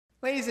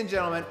Ladies and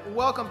gentlemen,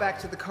 welcome back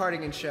to the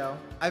Cardigan Show.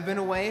 I've been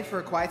away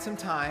for quite some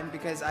time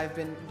because I've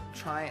been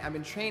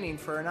training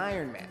for an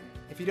Ironman.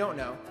 If you don't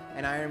know,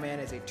 an Ironman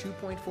is a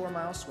 2.4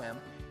 mile swim,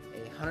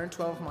 a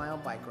 112 mile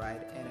bike ride,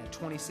 and a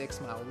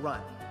 26 mile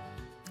run.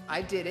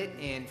 I did it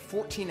in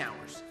 14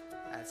 hours.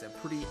 That's a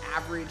pretty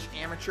average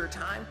amateur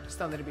time,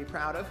 something to be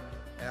proud of.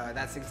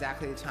 That's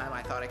exactly the time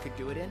I thought I could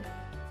do it in.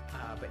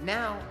 But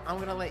now, I'm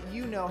gonna let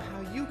you know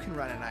how you can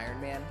run an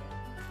Ironman,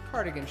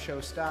 Cardigan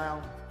Show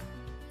style.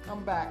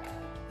 I'm back.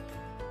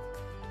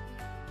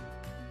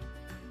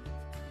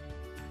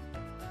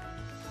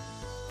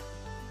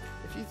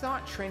 If you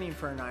thought training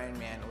for an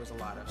Ironman was a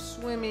lot of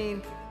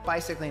swimming,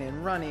 bicycling,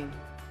 and running,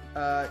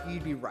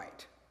 you'd be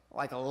right.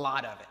 Like a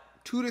lot of it.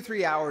 2 to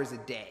 3 hours a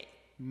day,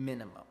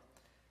 minimum.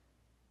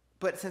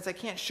 But since I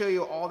can't show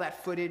you all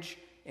that footage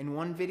in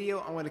one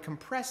video, I'm going to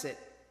compress it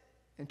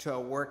into a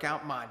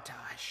workout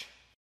montage.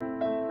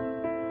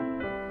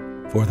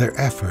 For their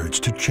efforts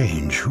to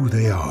change who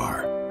they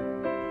are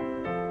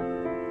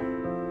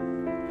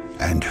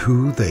and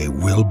who they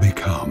will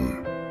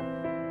become.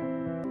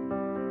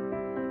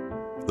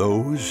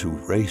 Those who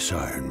race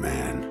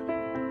IronMan,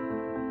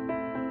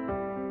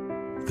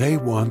 they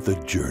want the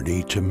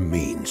journey to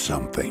mean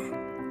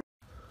something.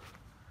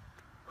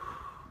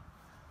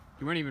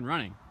 You weren't even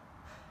running.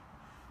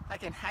 I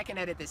can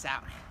edit this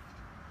out.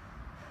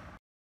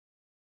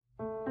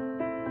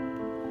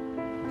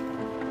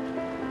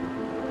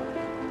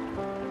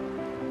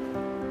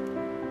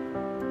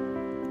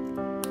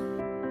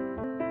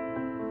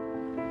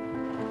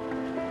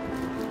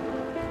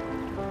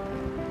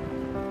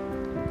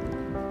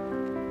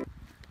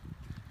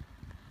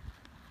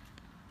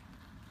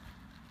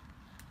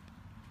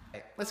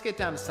 Let's get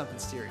down to something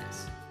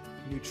serious.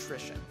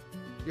 Nutrition.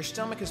 Your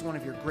stomach is one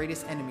of your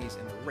greatest enemies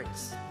in a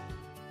race.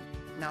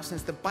 Now,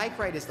 since the bike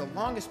ride is the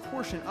longest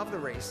portion of the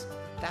race,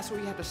 that's where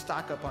you have to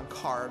stock up on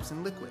carbs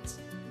and liquids.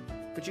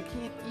 But you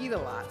can't eat a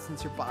lot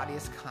since your body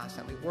is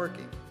constantly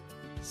working,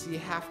 so you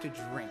have to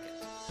drink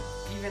it.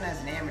 Even as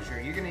an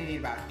amateur, you're gonna need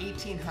about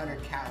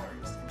 1,800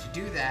 calories. And to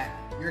do that,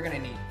 you're gonna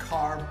need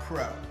Carb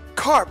Pro.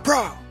 Carb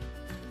Pro!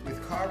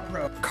 With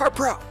Carb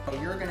Pro,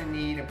 you're gonna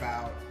need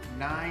about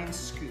 9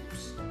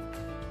 scoops.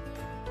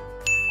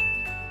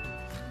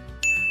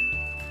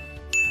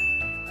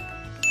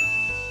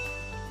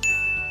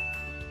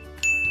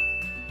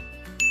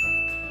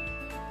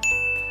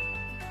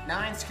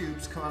 Nine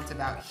scoops come up to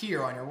about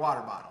here on your water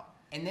bottle.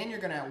 And then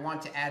you're gonna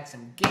want to add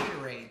some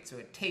Gatorade so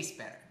it tastes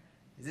better.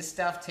 This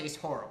stuff tastes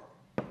horrible.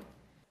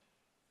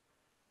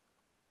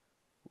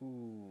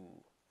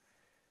 Ooh.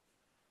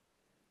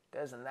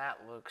 Doesn't that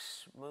look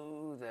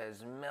smooth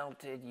as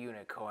melted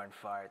unicorn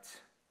farts?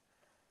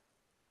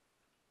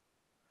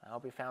 I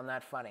hope you found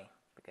that funny,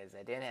 because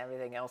I didn't have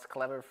anything else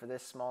clever for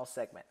this small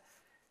segment.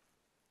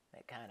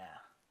 It kinda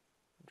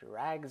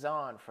drags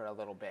on for a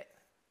little bit.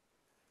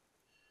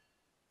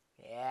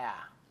 Yeah.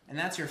 And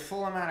that's your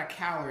full amount of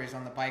calories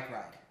on the bike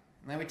ride.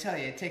 And let me tell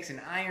you, it takes an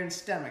iron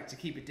stomach to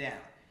keep it down.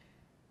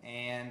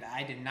 And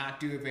I did not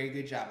do a very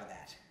good job of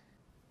that.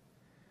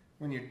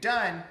 When you're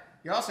done,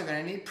 you're also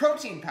gonna need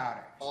protein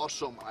powder.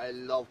 Awesome, I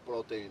love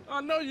protein.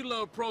 I know you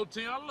love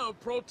protein. I love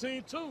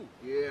protein too.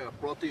 Yeah,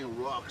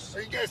 protein rocks.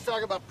 Are you guys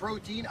talking about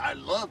protein? I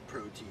love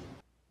protein.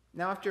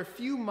 Now, after a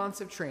few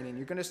months of training,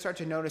 you're gonna start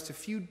to notice a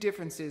few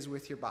differences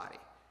with your body.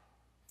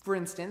 For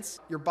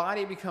instance, your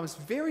body becomes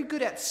very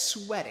good at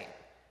sweating,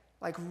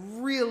 like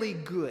really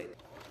good.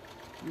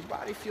 Your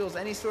body feels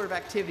any sort of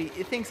activity,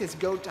 it thinks it's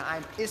go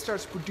time, it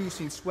starts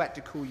producing sweat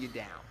to cool you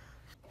down.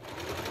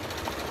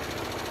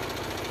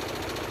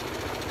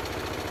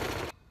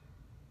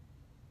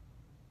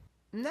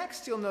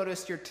 Next, you'll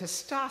notice your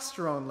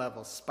testosterone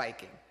levels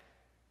spiking.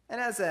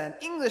 And as an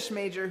English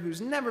major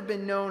who's never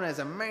been known as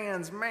a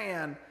man's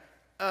man,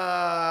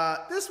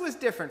 this was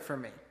different for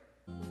me.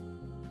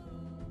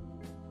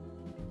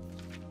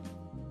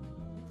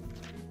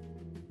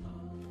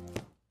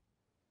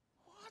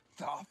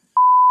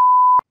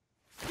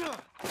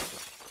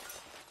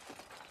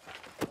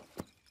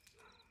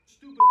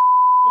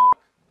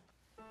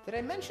 Did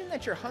I mention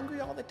that you're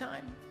hungry all the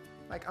time?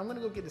 Like, I'm gonna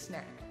go get a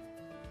snack.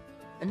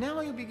 And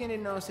now you'll begin to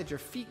notice that your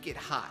feet get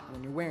hot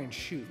when you're wearing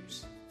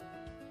shoes.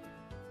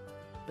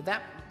 But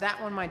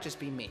that one might just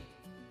be me.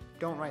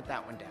 Don't write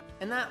that one down.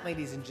 And that,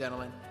 ladies and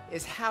gentlemen,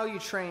 is how you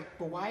train.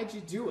 But why'd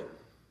you do it?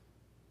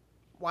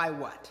 Why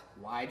what?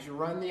 Why'd you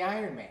run the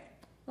Ironman?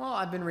 Well,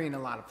 I've been reading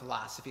a lot of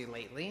philosophy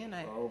lately, and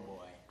oh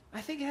boy.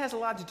 I think it has a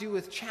lot to do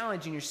with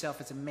challenging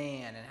yourself as a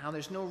man and how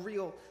there's no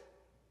real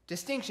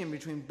distinction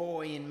between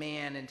boy and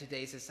man in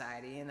today's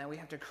society, and that we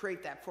have to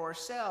create that for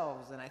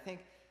ourselves. And I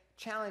think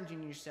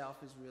challenging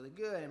yourself is really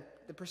good. And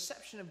the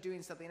perception of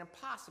doing something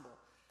impossible,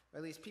 or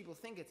at least people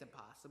think it's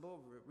impossible,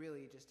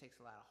 really it just takes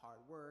a lot of hard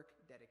work,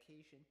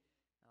 dedication,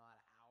 and a lot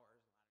of hours.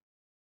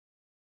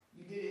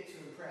 You did it to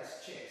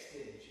impress chicks,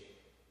 didn't you?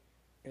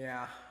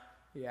 Yeah,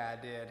 I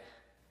did.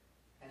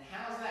 And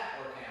how's that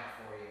working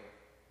out for you?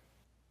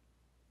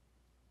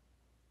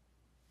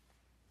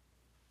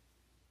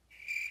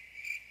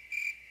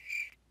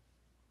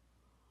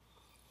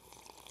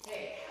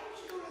 Hey, how would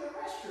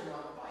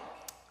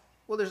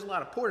Well, there's a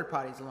lot of porta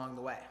potties along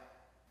the way.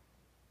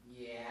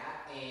 Yeah,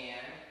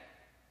 and?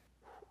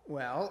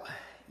 Well,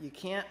 you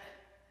can't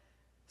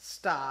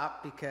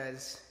stop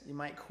because you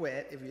might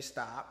quit if you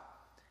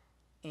stop,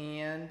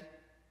 and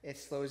it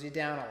slows you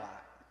down a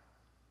lot.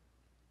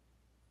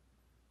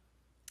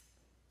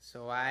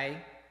 So I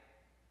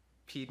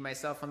peed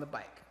myself on the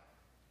bike.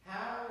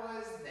 How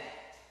was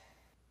that?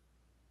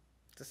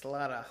 Just a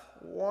lot of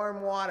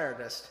warm water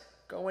just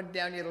going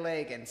down your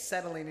leg and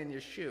settling in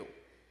your shoe.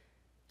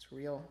 It's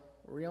real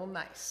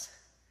nice.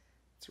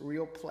 It's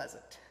real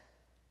pleasant.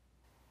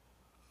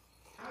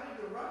 How did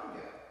the run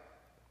go?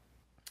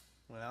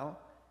 Well,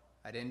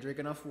 I didn't drink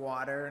enough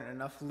water and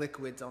enough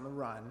liquids on the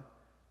run,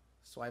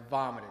 so I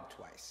vomited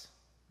twice.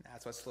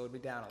 That's what slowed me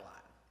down a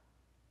lot.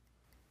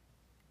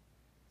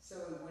 So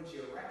would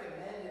you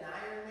recommend an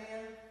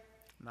Ironman?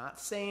 I'm not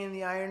saying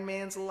the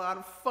Ironman's a lot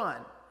of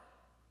fun,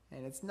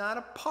 and it's not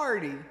a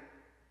party.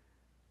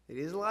 It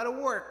is a lot of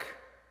work,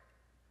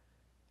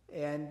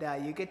 and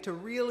you get to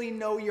really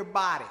know your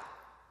body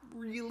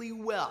really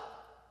well.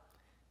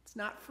 It's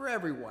not for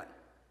everyone.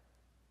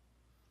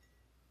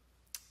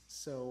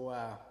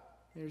 So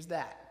there's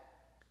that.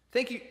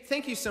 Thank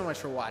you so much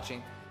for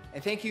watching,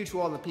 and thank you to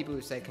all the people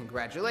who said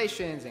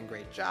congratulations and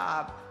great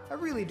job. I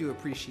really do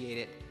appreciate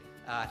it.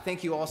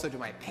 Thank you also to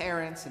my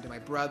parents and to my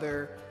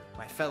brother,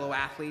 my fellow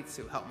athletes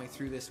who helped me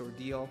through this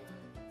ordeal.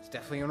 It's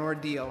definitely an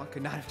ordeal. I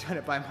could not have done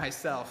it by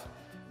myself.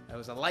 It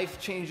was a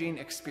life-changing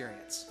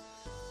experience.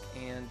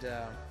 And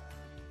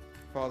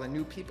for all the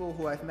new people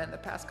who I've met in the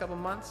past couple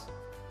months,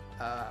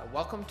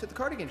 welcome to the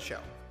Cardigan Show.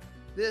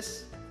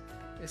 This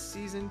is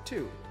season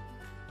 2.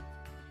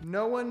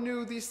 No one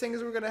knew these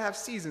things were going to have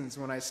seasons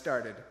when I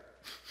started.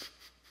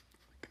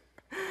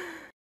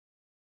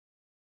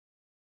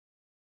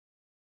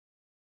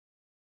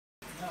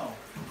 No.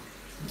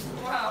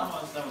 Wow. I'm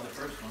almost done with the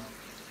first one.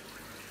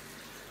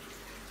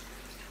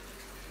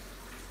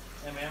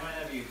 I mean, I might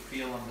have you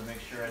feel them to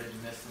make sure I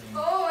didn't miss any.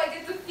 Oh, I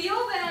get to feel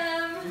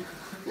them.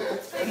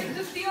 I get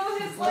to feel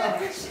his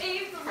legs,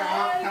 shaped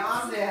legs.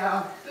 Calm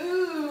down.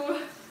 Ooh.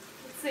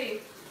 Let's see.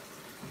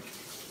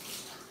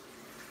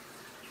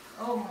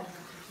 Oh my gosh,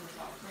 I'm so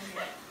soft.